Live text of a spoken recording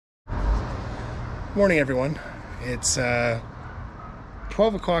Morning, everyone. It's 12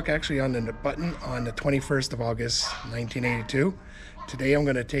 o'clock actually on the button on the 21st of August 1982. Today I'm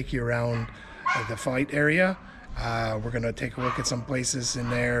going to take you around the Faythe area. We're going to take a look at some places in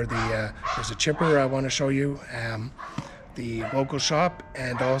there. There's a chipper I want to show you, the local shop,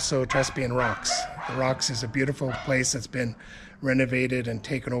 and also Trespian Rocks. The Rocks is a beautiful place that's been renovated and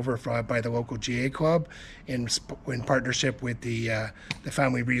taken over by the local GA club in partnership with the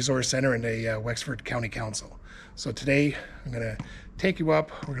Family Resource Center and the Wexford County Council. So today I'm going to take you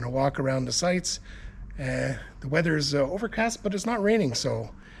up. We're going to walk around the sites. The weather is overcast, but it's not raining,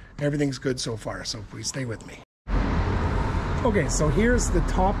 so everything's good so far. So please stay with me. Okay, so here's the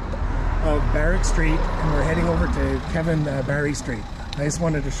top of Barrack Street, and we're heading over to Kevin Barry Street. I just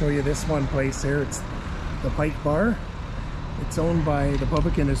wanted to show you this one place here. It's the Pike Bar. It's owned by the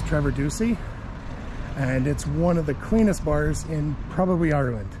publican is Trevor Ducey, and it's one of the cleanest bars in probably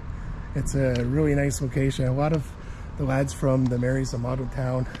Ireland. It's a really nice location. A lot of the lads from the Marys of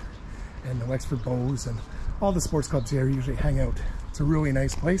Maudlintown and the Wexford Bows and all the sports clubs here usually hang out. It's a really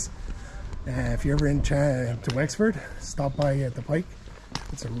nice place. If you're ever to Wexford, stop by at the Pike.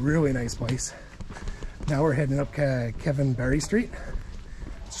 It's a really nice place. Now we're heading up Kevin Barry Street.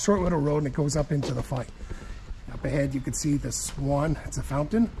 It's a short little road and it goes up into the Faythe. Up ahead you can see the Swan. It's a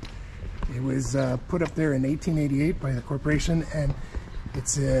fountain. It was put up there in 1888 by the corporation, and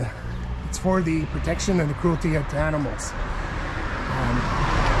it's for the protection and the cruelty to animals.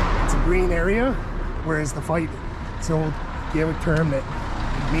 It's a green area, whereas the Faythe, it's an old Gaelic term that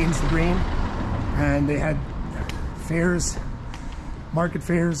means the green, and they had fairs, market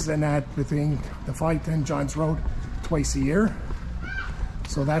fairs and that between the Faythe and John's Road twice a year.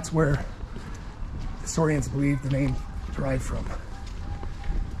 So that's where historians believe the name derived from.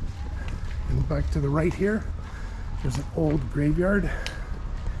 And back to the right here, there's an old graveyard.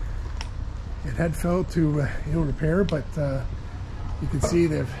 It had fell to ill repair, but you can see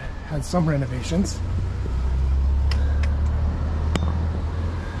they've had some renovations.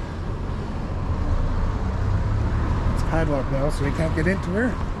 It's padlocked now, so we can't get into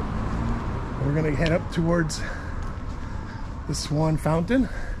her. We're going to head up towards the Swan Fountain.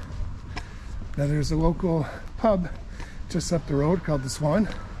 Now there's a local pub just up the road called the Swan,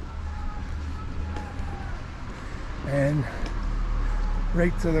 and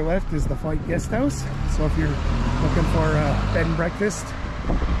right to the left is the Faythe Guest House. So if you're looking for a bed and breakfast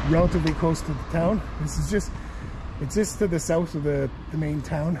relatively close to the town, this is it's just to the south of the main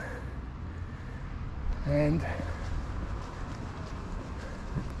town. And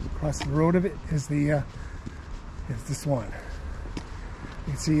across the road of it is the Swan.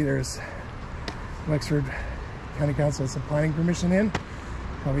 You can see there's Wexford County Council has some planning permission in,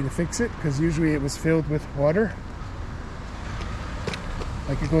 probably to fix it, because usually it was filled with water.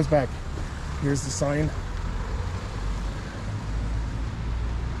 Like, it goes back. Here's the sign.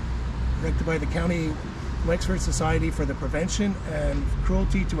 Erected by the County Wexford Society for the Prevention and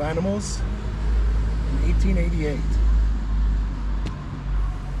Cruelty to Animals in 1888.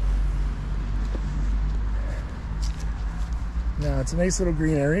 Now, it's a nice little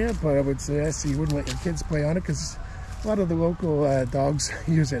green area, but I would suggest you wouldn't let your kids play on it because a lot of the local dogs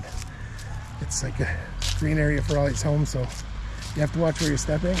use it. It's like a green area for all these homes, so you have to watch where you're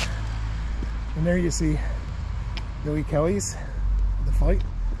stepping. And there you see Billy Kelly's, the Faythe.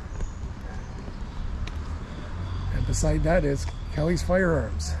 And beside that is Kelly's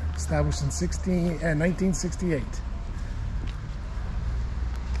Firearms, established in 1968.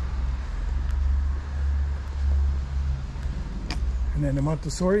 And then the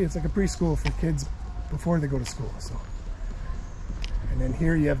Montessori, it's like a preschool for kids before they go to school. So, and then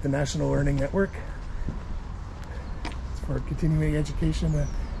here you have the National Learning Network. It's for continuing education. The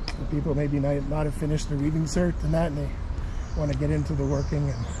people maybe not have finished their reading cert and that, and they want to get into the working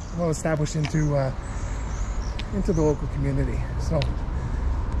and well established into the local community. So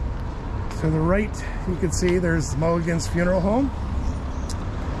to the right, you can see there's Mulligan's Funeral Home.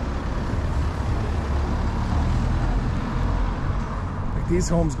 These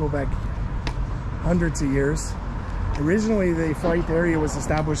homes go back hundreds of years. Originally, the Faythe area was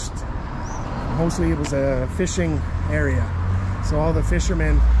established, mostly it was a fishing area. So all the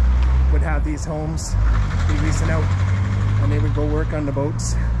fishermen would have these homes, be leasing out, and they would go work on the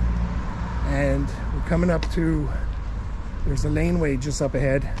boats. And we're coming up to, there's a laneway just up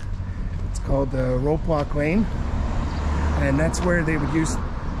ahead. It's called the Rope Walk Lane. And that's where they would use,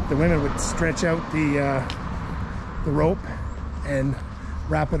 the women would stretch out the rope and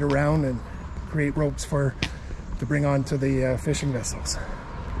wrap it around and create ropes to bring onto the fishing vessels.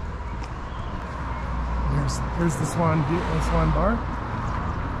 There's the Swan Bar.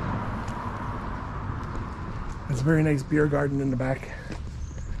 There's a very nice beer garden in the back.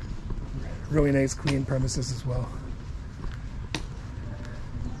 Really nice clean premises as well.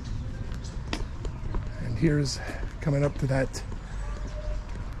 And here's coming up to that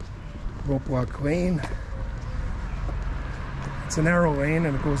rope walk lane. It's a narrow lane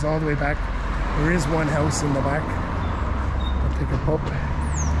and it goes all the way back. There is one house in the back. I'll take a pop.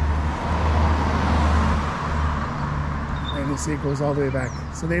 And you see it goes all the way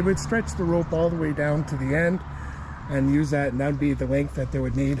back. So they would stretch the rope all the way down to the end and use that, and that would be the length that they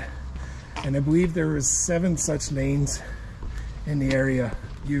would need. And I believe there was 7 such lanes in the area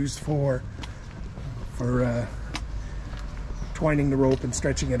used for twining the rope and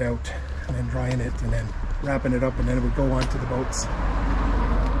stretching it out and then drying it and then wrapping it up, and then it would go onto the boats.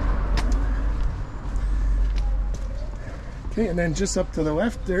 Okay, and then just up to the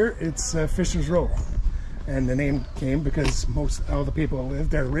left there, it's Fisher's Row. And the name came because all the people who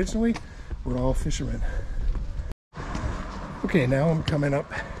lived there originally were all fishermen. Okay, now I'm coming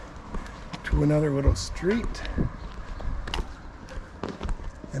up to another little street.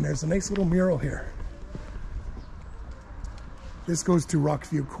 And there's a nice little mural here. This goes to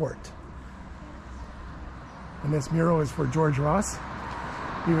Rockview Court. And this mural is for George Ross.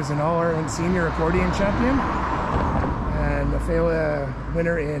 He was an All-Ireland Senior Accordion Champion and a Faythe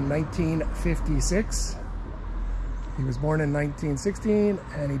winner in 1956. He was born in 1916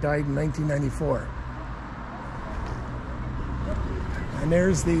 and he died in 1994. And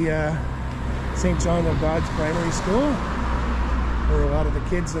there's the St. John of God's Primary School, where a lot of the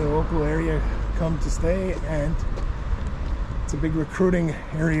kids in the local area come to stay, and it's a big recruiting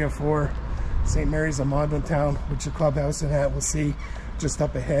area for St. Mary's of Maudlintown, which the clubhouse and that we'll see just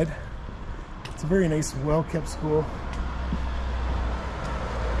up ahead. It's a very nice, well-kept school,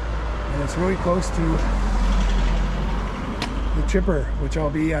 and it's really close to the Chipper, which I'll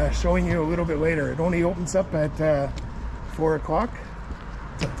be showing you a little bit later. It only opens up at 4 o'clock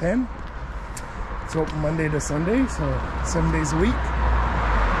till 10. It's open Monday to Sunday, so 7 days a week.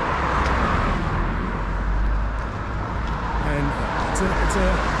 And it's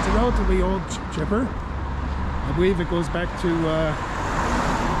a relatively old chipper. I believe it goes back to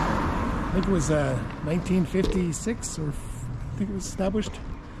I think it was 1956, or I think it was established.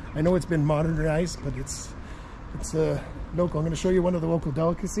 I know it's been modernized, but it's local. I'm going to show you one of the local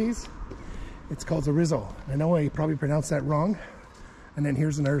delicacies. It's called the Rizzo. I know I probably pronounced that wrong. And then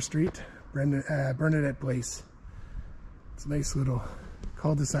here's another street, Bernadette Place. It's a nice little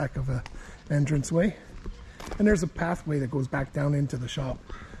cul-de-sac of an entranceway. And there's a pathway that goes back down into the shop.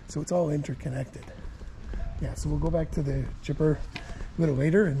 So it's all interconnected. Yeah, so we'll go back to the Chipper a little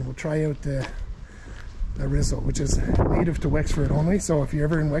later and we'll try out the Rizzo, which is native to Wexford only. So if you're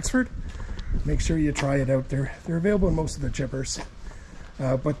ever in Wexford, make sure you try it out. They're available in most of the chippers.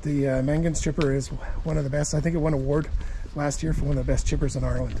 But the Mangan's chipper is one of the best. I think it won an award last year for one of the best chippers in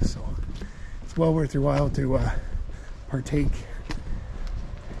Ireland. So it's well worth your while to partake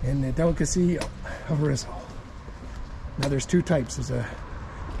in the delicacy of Rizzo. Now there's 2 types. There's a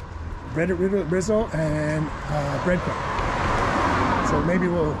bread Rizzo and breadcrumb. So maybe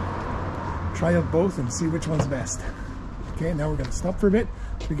we'll try out both and see which one's best. Okay, now we're going to stop for a bit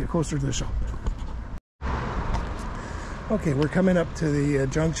so we get closer to the shop. Okay, we're coming up to the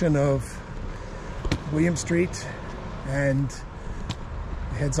junction of William Street and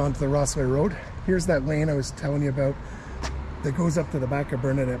heads onto the Rossway Road. Here's that lane I was telling you about that goes up to the back of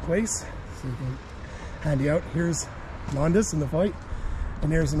Bernadette Place. So you can hand you out. Here's Londa's in the Faythe,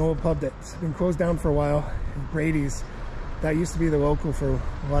 and there's an old pub that's been closed down for a while, Brady's. That used to be the local for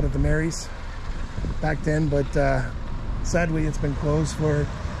a lot of the Marys back then, but sadly it's been closed for,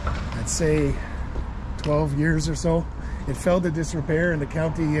 I'd say, 12 years or so. It fell to disrepair and the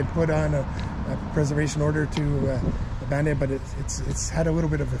county had put on a preservation order to abandon it, but it's had a little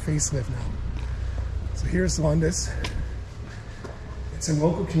bit of a facelift now. So here's Londa's. It's a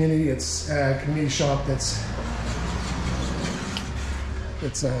local community. It's a community shop it's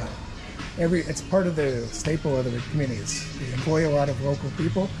part of the staple of the community. They employ a lot of local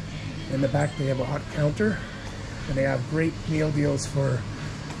people. In the back they have a hot counter and they have great meal deals for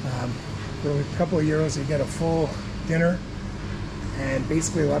a couple of euros you get a full dinner, and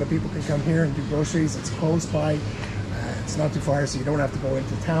basically a lot of people can come here and do groceries. It's close by, it's not too far, so you don't have to go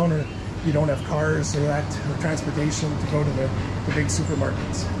into town, or you don't have cars or transportation to go to the big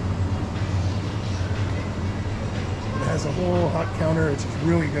supermarkets. It has a whole hot counter, which is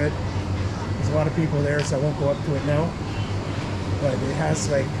really good. There's a lot of people there, so I won't go up to it now. But it has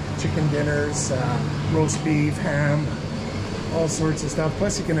like chicken dinners, roast beef, ham, all sorts of stuff.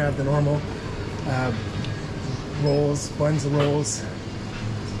 Plus you can have the normal rolls, buns of rolls.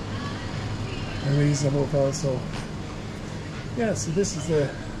 a reasonable fellow. So yeah, so this is the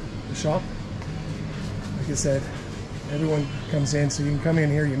shop. Like I said, everyone comes in, so you can come in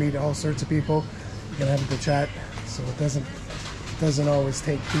here, you meet all sorts of people, you can have a good chat, so it doesn't always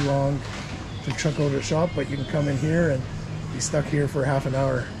take too long to truck over to the shop, but you can come in here and be stuck here for half an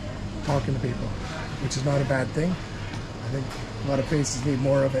hour talking to people, which is not a bad thing. I think a lot of places need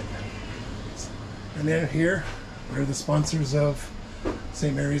more of it. And then here, we're the sponsors of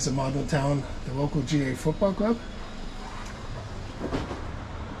St. Mary's of Maudlintown, the local GA football club.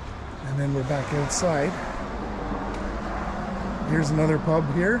 And then we're back outside. Here's another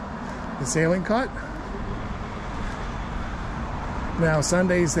pub here, the Sailing Cot. Now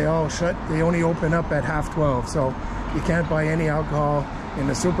Sundays they all shut, they only open up at 12:30, so you can't buy any alcohol in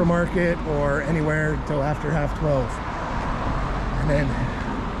the supermarket or anywhere until after 12:30. And then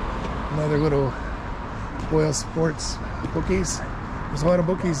another little Boyle Sports bookies. There's a lot of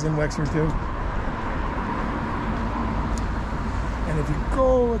bookies in Wexford too. And if you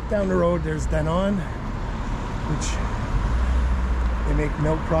go down the road, there's Danone, which they make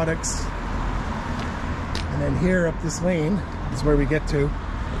milk products. And then here up this lane is where we get to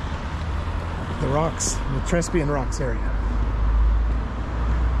the rocks, the Trespian Rocks area.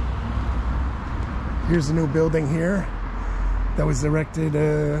 Here's a new building here that was erected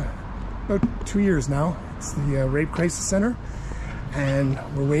about 2 years now. It's the Rape Crisis Center, and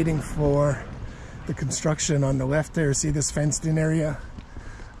we're waiting for the construction on the left there. See this fenced in area?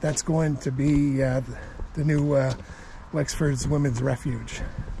 That's going to be the new Wexford's Women's Refuge.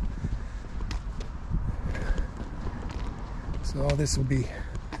 So all this will be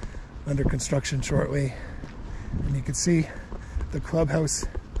under construction shortly. And you can see the clubhouse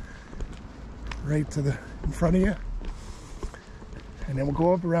right to the in front of you. And then we'll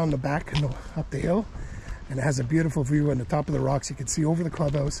go up around the back and up the hill. And it has a beautiful view on the top of the rocks. You can see over the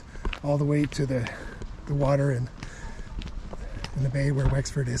clubhouse all the way to the water and in the bay where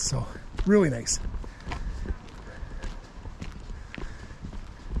Wexford is. So really nice.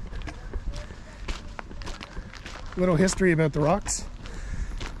 Little history about the rocks.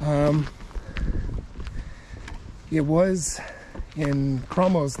 It was in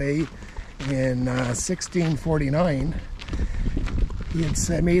Cromwell's day in 1649. He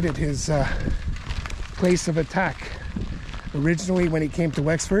had made it his place of attack. Originally, when he came to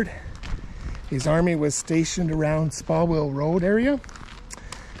Wexford, his army was stationed around Spalwell Road area,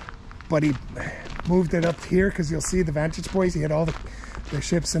 but he moved it up here because you'll see the vantage points. He had all the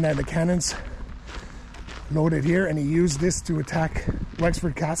ships and the cannons loaded here, and he used this to attack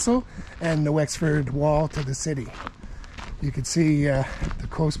Wexford Castle and the Wexford Wall to the city. You can see the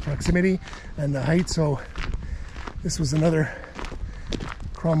close proximity and the height. So this was another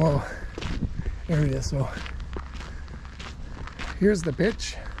Cromwell area. So here's the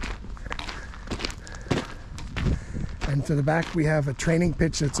pitch, and to the back we have a training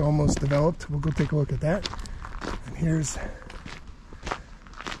pitch that's almost developed. We'll go take a look at that. And here's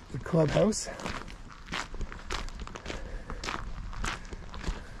the clubhouse.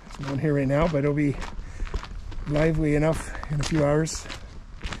 There's one here right now, but it'll be lively enough in a few hours.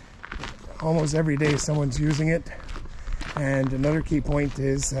 Almost every day someone's using it. And another key point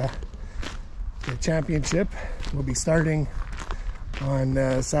is the championship will be starting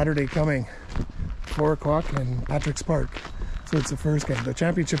on Saturday coming, 4 o'clock in Patrick's Park. So it's the first game. The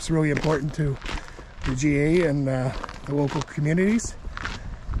championship's really important to the GA and the local communities.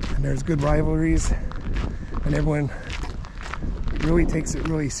 And there's good rivalries, and everyone really takes it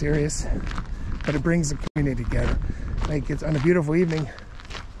really serious. But it brings the community together. Like, it's on a beautiful evening.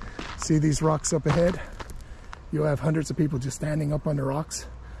 See these rocks up ahead? You'll have hundreds of people just standing up on the rocks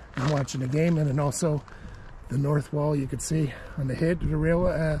and watching the game. And then also the north wall, you could see on the head of the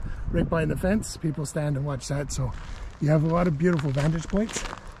rail, right by the fence, people stand and watch that. So you have a lot of beautiful vantage points.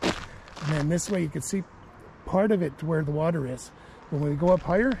 And then this way you can see part of it to where the water is. But when we go up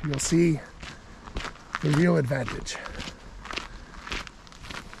higher, you'll see the real advantage.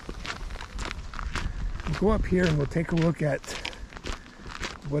 We'll go up here and we'll take a look at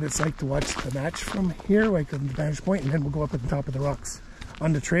what it's like to watch the match from here, like on the vantage point, and then we'll go up at the top of the rocks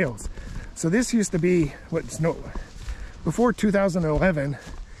on the trails. So this used to be before 2011,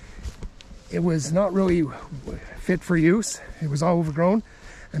 it was not really fit for use. It was all overgrown,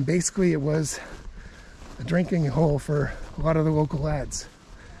 and basically it was a drinking hole for a lot of the local lads.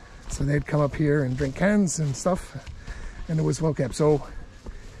 So they'd come up here and drink cans and stuff, and it was well kept. So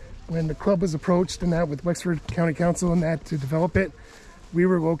when the club was approached and that with Wexford County Council and that to develop it, we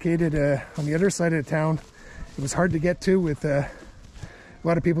were located on the other side of the town. It was hard to get to with a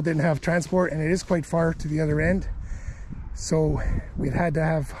lot of people didn't have transport, and it is quite far to the other end. So we'd had to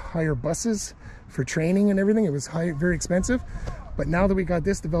have hire buses for training and everything. It was very expensive. But now that we got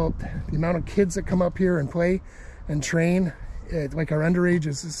this developed, the amount of kids that come up here and play and train, like our underage,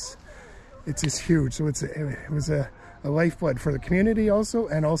 it's just huge. So it was a lifeblood for the community also,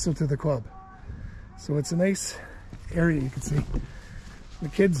 and also to the club. So it's a nice area. You can see the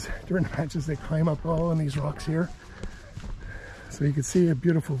kids during the matches, they climb up all on these rocks here. So you can see a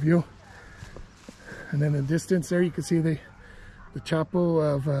beautiful view. And then in the distance there, you can see the chapel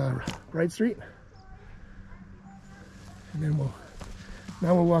of Bright Street. And then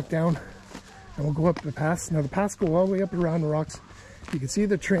we'll walk down and we'll go up the pass. Now the paths go all the way up around the rocks. You can see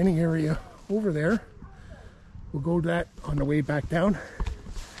the training area over there. We'll go to that on the way back down.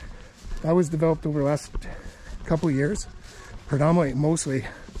 That was developed over the last couple of years, predominantly, mostly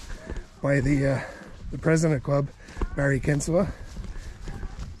by the president of the club, Barry Kinsella.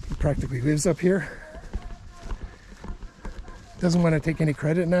 He practically lives up here. Doesn't want to take any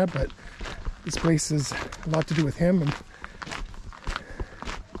credit in that, but this place has a lot to do with him. And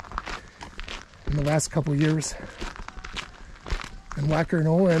in the last couple of years, and Wacker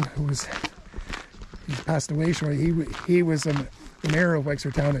Nolan, he's passed away shortly. He was the mayor of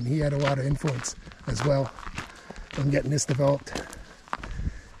Wexford, and he had a lot of influence as well on getting this developed.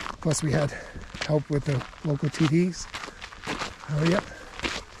 Plus, we had help with the local TDs. Oh yeah,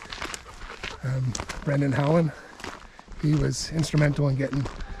 Brendan Howland. He was instrumental in getting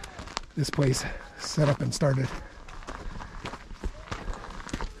this place set up and started.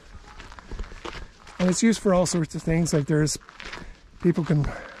 And it's used for all sorts of things. Like there's people can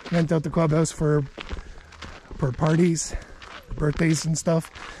rent out the clubhouse for parties, birthdays and stuff.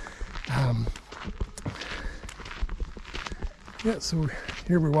 Yeah, so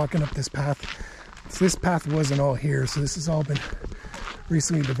here we're walking up this path. So this path wasn't all here, so this has all been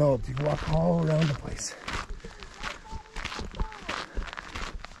recently developed. You can walk all around the place.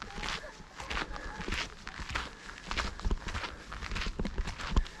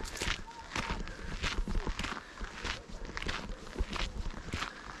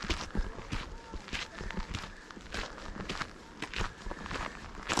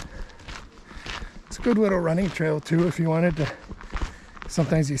 Good little running trail too if you wanted to.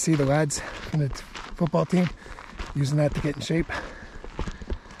 Sometimes you see the lads in the football team using that to get in shape,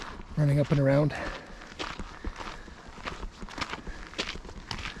 running up and around.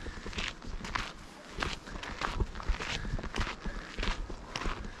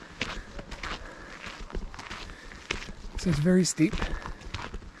 So it's very steep,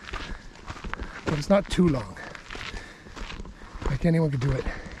 but it's not too long. Like anyone could do it.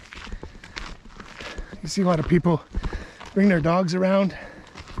 You see a lot of people bring their dogs around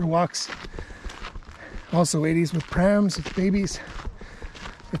for walks. Also ladies with prams, with babies.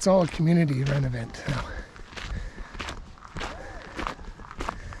 It's all a community run event now.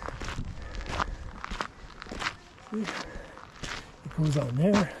 See? It goes on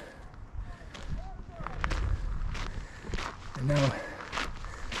there. And now,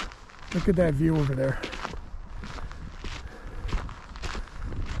 look at that view over there.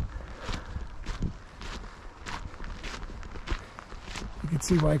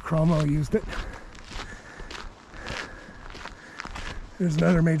 See why Cromwell used it. There's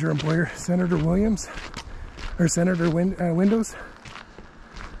another major employer, Senator Williams, or Senator Windows.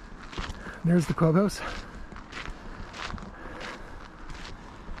 There's the clubhouse.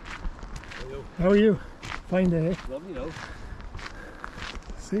 Hello. How are you? Fine day. Lovely though.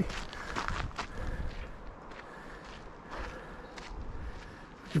 See?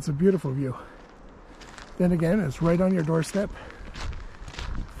 It's a beautiful view. Then again, it's right on your doorstep.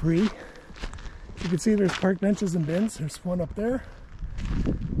 Free. You can see there's park benches and bins. There's one up there.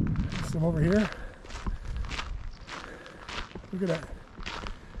 Some over here. Look at that.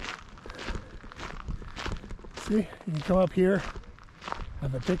 See, you can come up here,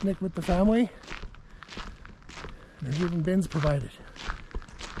 have a picnic with the family. There's even bins provided.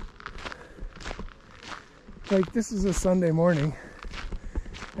 Like this is a Sunday morning,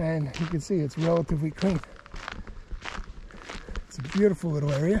 and you can see it's relatively clean. It's a beautiful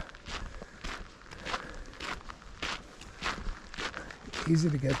little area. Easy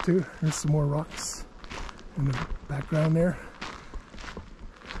to get to. There's some more rocks in the background there.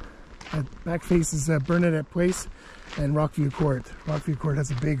 That back faces Bernadette Place and Rockview Court. Rockview Court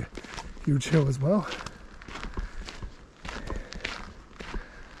has a big, huge hill as well.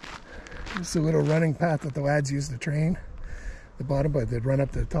 This is a little running path that the lads used to train. The bottom, but they'd run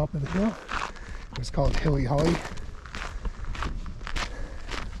up to the top of the hill. It was called Hilly Holly.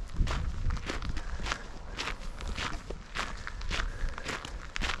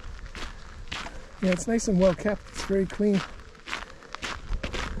 Yeah, it's nice and well kept. It's very clean.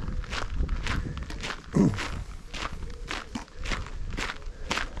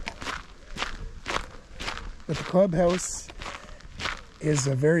 But the clubhouse is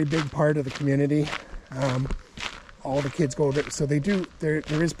a very big part of the community. All the kids go there, so they do. There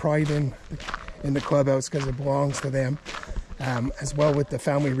is pride in the clubhouse because it belongs to them. As well with the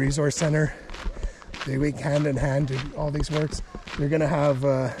Family Resource Center, they work hand in hand in all these works. They're gonna have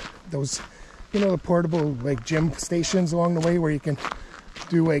those, you know, the portable like gym stations along the way where you can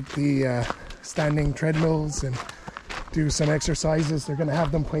do like the standing treadmills and do some exercises. They're gonna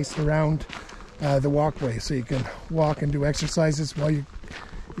have them placed around the walkway so you can walk and do exercises while you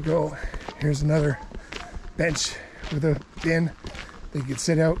go. Here's another bench with a bin that you can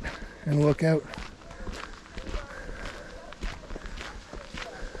sit out and look out.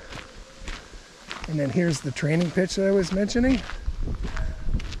 And then here's the training pitch that I was mentioning.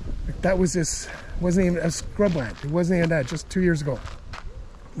 That was this, wasn't even a scrubland. It wasn't even that, just 2 years ago.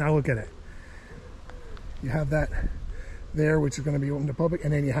 Now look at it. You have that there, which is going to be open to public,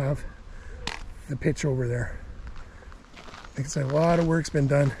 and then you have the pitch over there. Like I said, a lot of work's been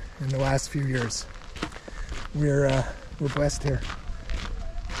done in the last few years. We're blessed here.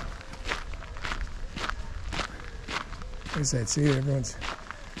 Like I said, see, everyone's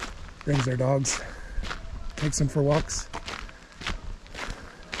brings their dogs, takes them for walks.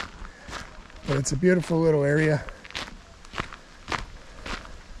 But it's a beautiful little area.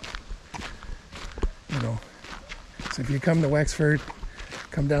 You know, so if you come to Wexford,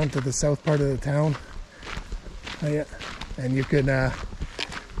 come down to the south part of the town, and you can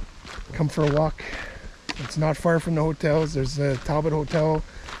come for a walk. It's not far from the hotels. There's a Talbot Hotel,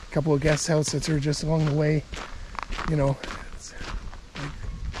 a couple of guest houses that are just along the way. You know,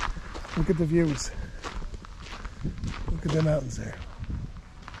 look at the views. Look at the mountains there.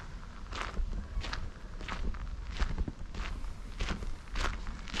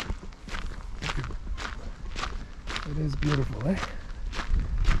 It is beautiful, eh?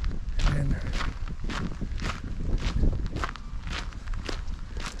 And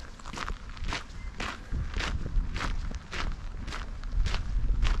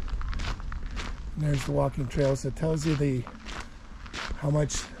there's the walking trails that tells you how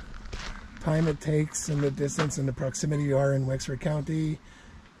much time it takes and the distance and the proximity you are in Wexford County.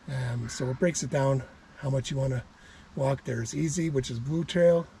 So it breaks it down how much you want to walk. There's easy, which is blue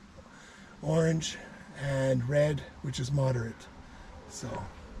trail, orange, and red, which is moderate. So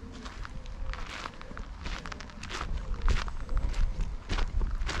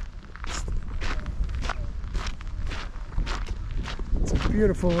it's a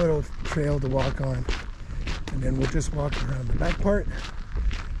beautiful little trail to walk on, and then we'll just walk around the back part.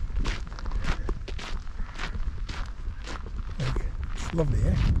 Like, it's lovely,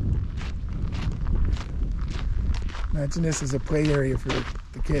 eh? Imagine this as a play area for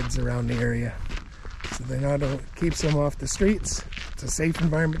the kids around the area. So they not only keeps them off the streets, it's a safe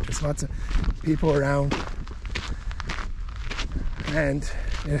environment, there's lots of people around, and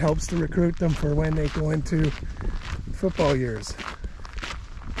it helps to recruit them for when they go into football years.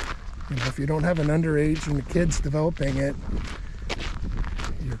 You know, if you don't have an underage and the kids developing it,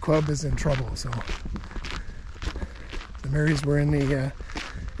 your club is in trouble. So the Marys were in the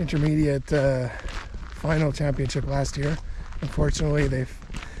intermediate final championship last year. Unfortunately,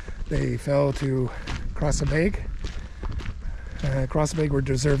 they fell to Crossabeg. Crossabeg were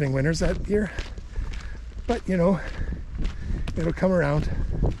deserving winners that year, but you know, it'll come around.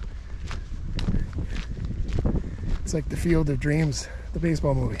 It's like the Field of Dreams, the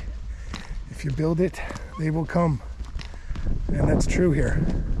baseball movie. If you build it, they will come, and that's true here.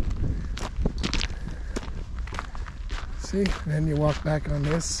 See, and then you walk back on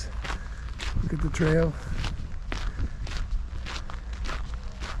this. Look at the trail.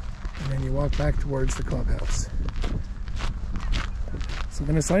 And then you walk back towards the clubhouse. So I'm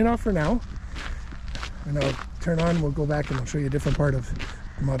going to sign off for now. And I'll turn on, we'll go back and I'll show you a different part of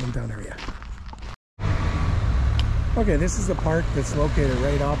the Maudlintown area. Okay, this is the park that's located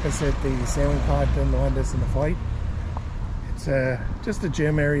right opposite the sailing cot and the Londis and the Faythe. It's just a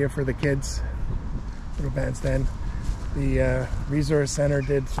gym area for the kids, little bandstand. The resource center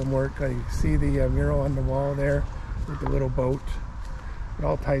did some work. I see the mural on the wall there with the little boat. It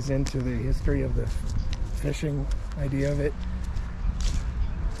all ties into the history of the fishing idea of it.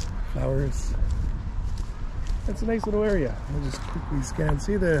 Flowers. It's a nice little area. We'll just quickly scan.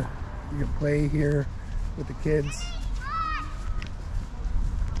 See you can play here with the kids.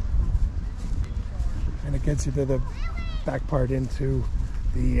 And it gets you to the back part into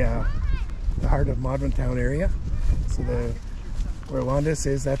the heart of Maudlintown area. So where Londis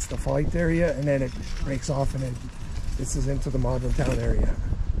is, that's the Faythe area, and then it breaks off and it This is into the Maudlintown area.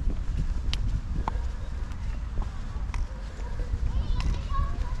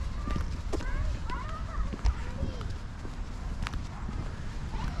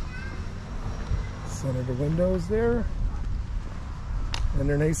 Center the windows there. And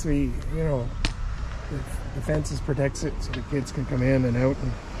they're nicely, you know, the fences protects it so the kids can come in and out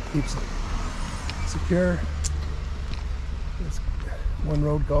and keeps it secure. There's one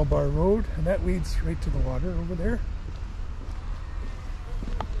road, Galbar Road, and that leads right to the water over there.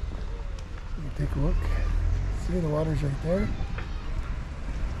 You can take a look. See, the water's right there.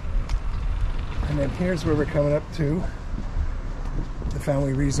 And then here's where we're coming up to the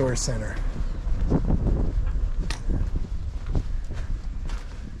Family Resource Center.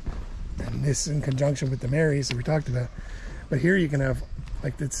 And this in conjunction with the Marys that we talked about. But here you can have,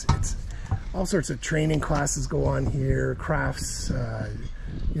 like, it's all sorts of training classes go on here, crafts,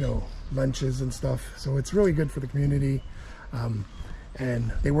 you know, lunches and stuff. So it's really good for the community.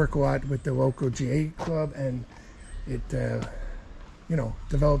 And they work a lot with the local GA club, and it, you know,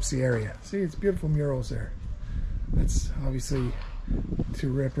 develops the area. See, it's beautiful murals there. That's obviously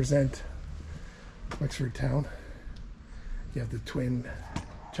to represent Wexford town. You have the twin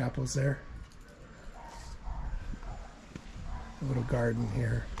chapels there. A little garden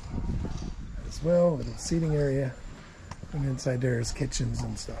here as well, a little seating area, and inside there is kitchens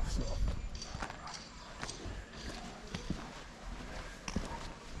and stuff. So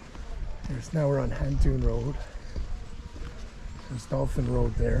now we're on Hantoon Road. There's Dolphin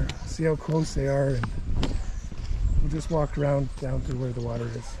Road there. See how close they are, and we'll just walk around down to where the water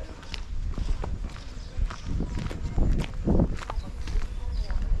is.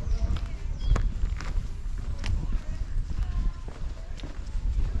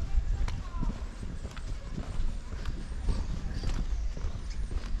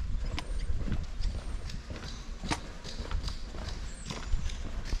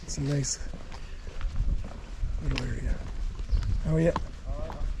 It's a nice little area. Oh yeah.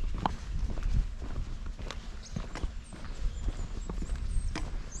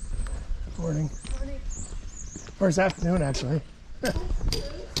 Morning. Morning. Or it's afternoon actually.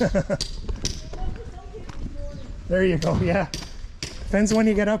 There you go, yeah. Depends when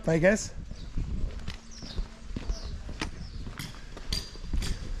you get up, I guess.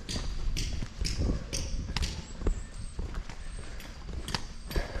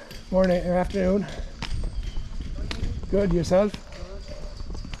 Morning or afternoon. Good, yourself?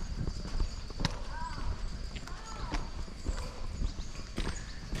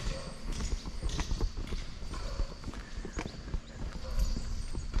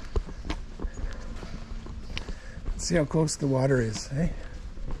 See how close the water is, eh?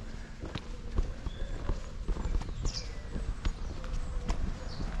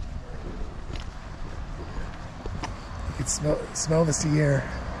 You can smell the sea air.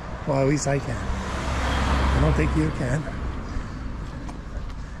 Well, at least I can. I don't think you can.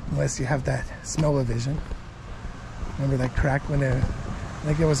 Unless you have that smell-o-vision. Remember that crack when I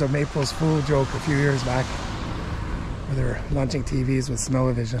think it was a Maple's Fool joke a few years back, where they were launching TVs with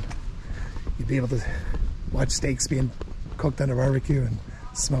smell-o-vision. You'd be able to watch steaks being cooked on a barbecue and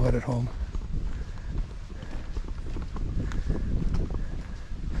smell it at home.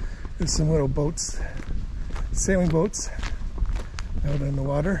 There's some little boats, sailing boats, out in the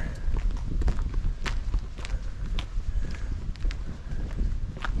water.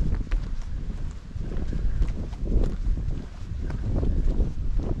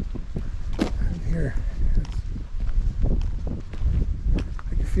 And here,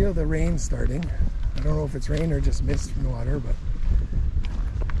 I can feel the rain starting. I don't know if it's rain or just mist from the water, but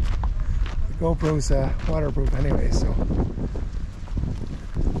the GoPro's waterproof anyway, so.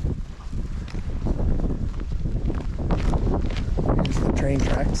 Here's the train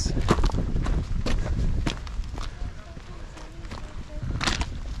tracks.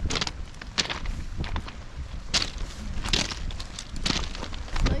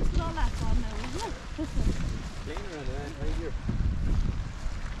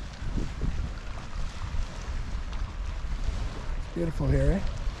 Beautiful here, eh?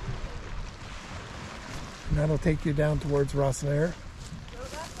 And that'll take you down towards Rosselair.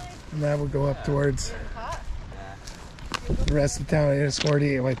 And that will go up towards the rest of town, in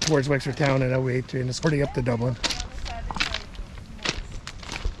Enniscorthy, like towards Wexford town, and away to Enniscorthy up to Dublin.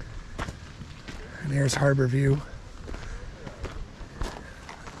 And there's Harbour View.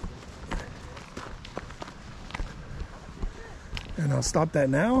 And I'll stop that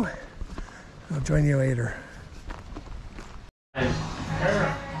now. I'll join you later.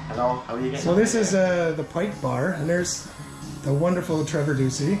 Hello, how are you getting? So this is the Pike bar, and there's the wonderful Trevor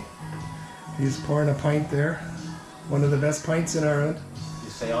Ducey. He's pouring a pint there one of the best pints in Ireland. You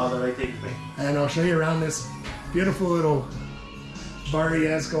say all the right things, mate. And I'll show you around this beautiful little bar he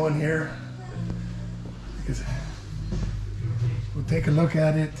has going here. Because we'll take a look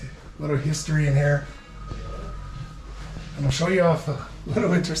at it, a little history in here. And I'll show you off a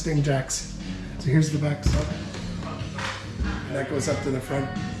little interesting jacks. So here's the back stop. And that goes up to the front.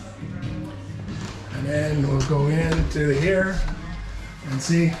 And then we'll go into here and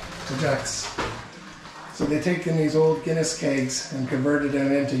see the jacks. So they take in these old Guinness kegs and converted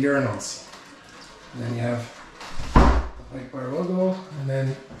them into urinals. And then you have the Pike Bar logo, and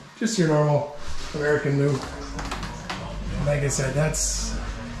then just your normal American blue. And like I said, that's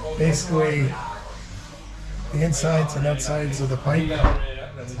basically the insides and outsides of the Pike.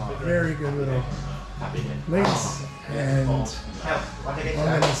 Very good little place. And I'm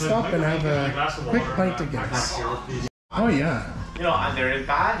going to stop and have a quick pint of Guinness. Oh yeah. You know, and they're in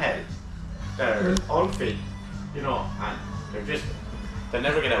bad head. They're unfit, you know, and they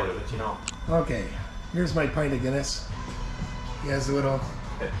never get out of it, you know. Okay, here's my pint of Guinness. He has a little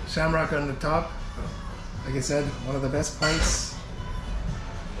shamrock on the top. Like I said, one of the best pints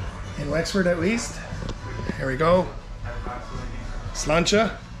in Wexford at least. Here we go.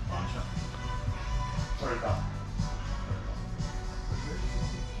 Sláinte.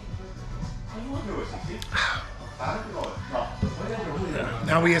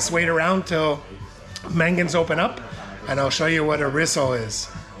 Now we just wait around till Mangan's open up, and I'll show you what a rissole is.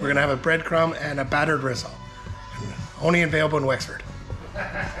 We're gonna have a breadcrumb and a battered rissole. Only available in Wexford.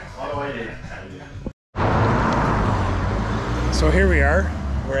 So here we are.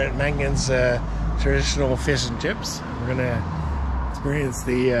 We're at Mangan's traditional fish and chips. We're gonna experience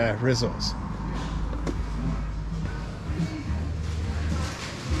the rissoles.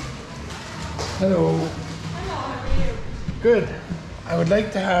 Hello. Hello, how are you? Good. I would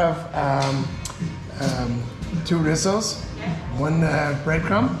like to have 2 rissoles, Yeah. one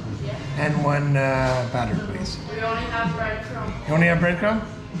breadcrumb, Yeah. and one battered, please. We only have breadcrumb. You only have breadcrumb?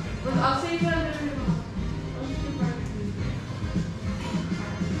 But I'll see you later.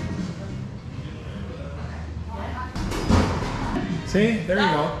 See? There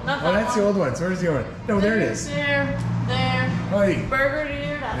you go. Not Oh, that that's the old one. So where's the other one? No, there it is. There. Hi. Burger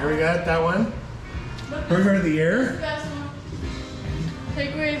here. There we got that one. Look, Burger of the year. got some.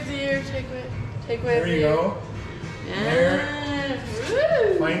 Take away the ear. Take away There the you ear. go. Yeah.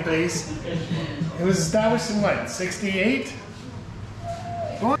 Woo. Fine place. It was established in what, 68?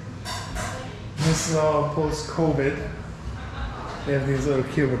 This is all post-COVID. They have these little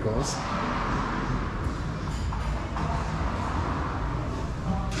cubicles.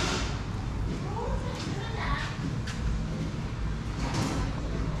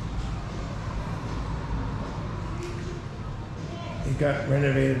 It got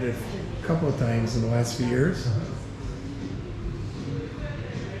renovated a couple of times in the last few years.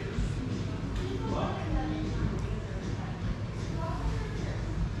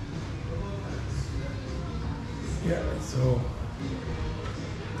 Yeah, so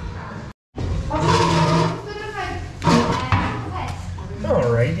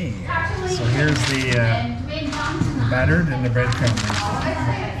alrighty. So here's the battered and the breadcrumb.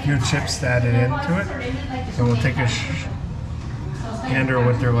 A few chips added into it. So we'll take a gander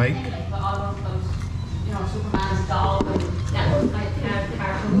what they're like.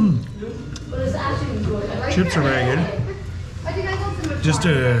 Chips are very good. Just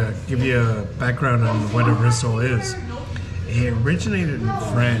to give you a background on what a rissole is, it originated in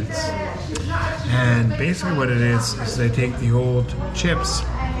France, and basically what it is they take the old chips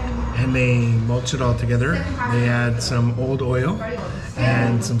and they mulch it all together. They add some old oil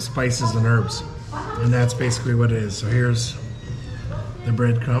and some spices and herbs, and that's basically what it is. So here's the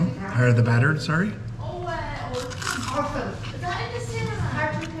breadcrumb, or the battered, sorry. Oh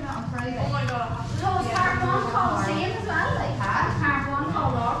my god.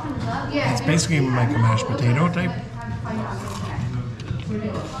 It's basically like a mashed potato type.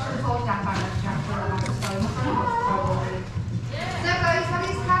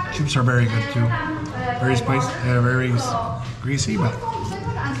 Chips are very good too. Very spicy, very greasy, but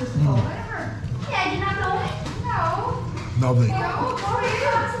lovely.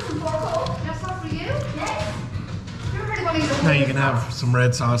 Now you can have some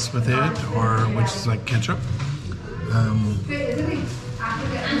red sauce with it, or which is like ketchup.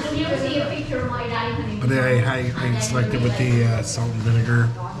 But I selected with the salt and vinegar,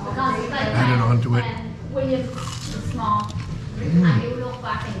 added onto it.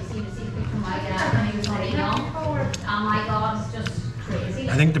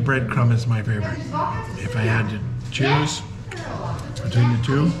 I think the breadcrumb is my favorite. If I had to choose between the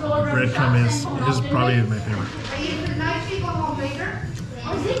two, breadcrumb is probably my favorite.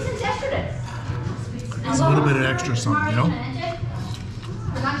 a little bit of extra something, you know?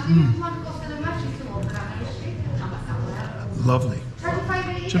 Lovely.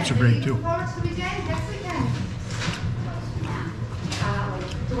 Chips are great too. Do you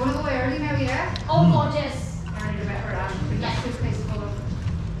want to go early now, yeah? Oh, gorgeous.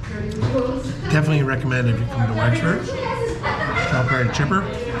 Definitely recommend if you come to Wexford, stop by a chipper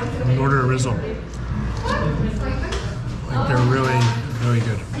and order a Rizzo. Like they're really, really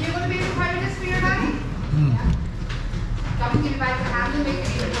good. Are you going to be required this for your bag? Yeah. Can we give you back the hand and make it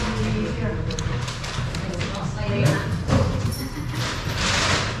easier?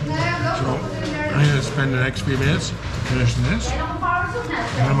 I'm going to spend the next few minutes finishing this, and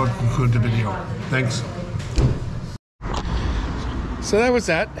then we'll conclude the video. Thanks. So that was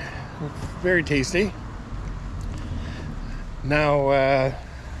that. Very tasty. Now I'm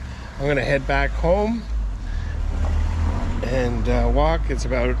going to head back home and walk. It's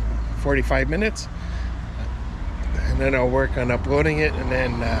about 45 minutes. And then I'll work on uploading it, and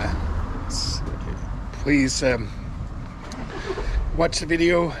then please watch the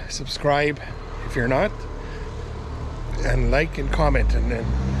video, subscribe if you're not, and like and comment, and then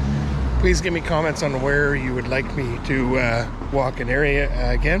please give me comments on where you would like me to walk an area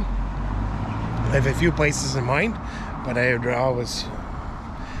again. I have a few places in mind, but I would always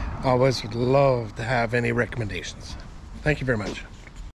would love to have any recommendations. Thank you very much.